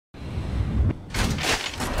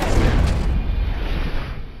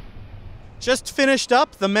Just finished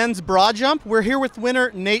up the men's broad jump. We're here with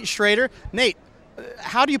winner Nate Schrader. Nate,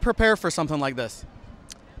 how do you prepare for something like this?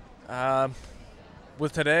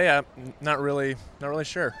 With today, I'm not really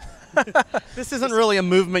sure. This isn't really a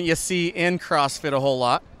movement you see in CrossFit a whole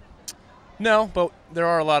lot. No, but there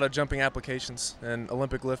are a lot of jumping applications, and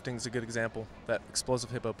Olympic lifting is a good example, that explosive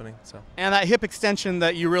hip opening. And that hip extension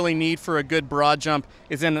that you really need for a good broad jump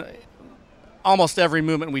is in almost every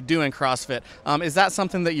movement we do in CrossFit. Is that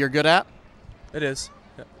something that you're good at? It is.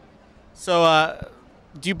 Yeah. So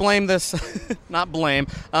do you blame this, not blame,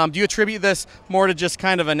 do you attribute this more to just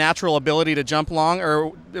kind of a natural ability to jump long,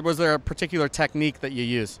 or was there a particular technique that you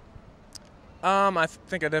use? I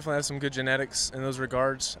think I definitely have some good genetics in those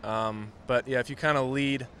regards. But yeah, if you kind of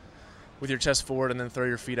lead with your chest forward and then throw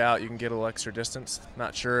your feet out, you can get a little extra distance.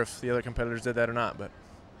 Not sure if the other competitors did that or not, but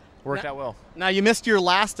worked out well. Now you missed your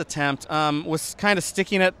last attempt, was kind of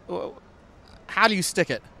sticking it. How do you stick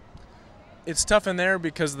it? It's tough in there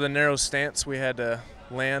because of the narrow stance we had to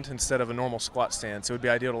land instead of a normal squat stance. It would be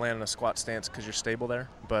ideal to land in a squat stance because you're stable there.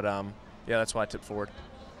 But yeah, that's why I tipped forward.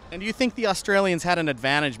 And do you think the Australians had an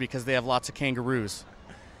advantage because they have lots of kangaroos?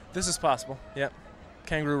 This is possible, yep.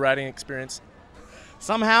 Kangaroo riding experience.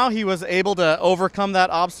 Somehow he was able to overcome that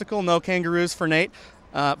obstacle. No kangaroos for Nate.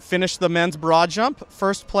 Finished the men's broad jump,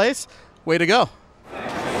 first place. Way to go.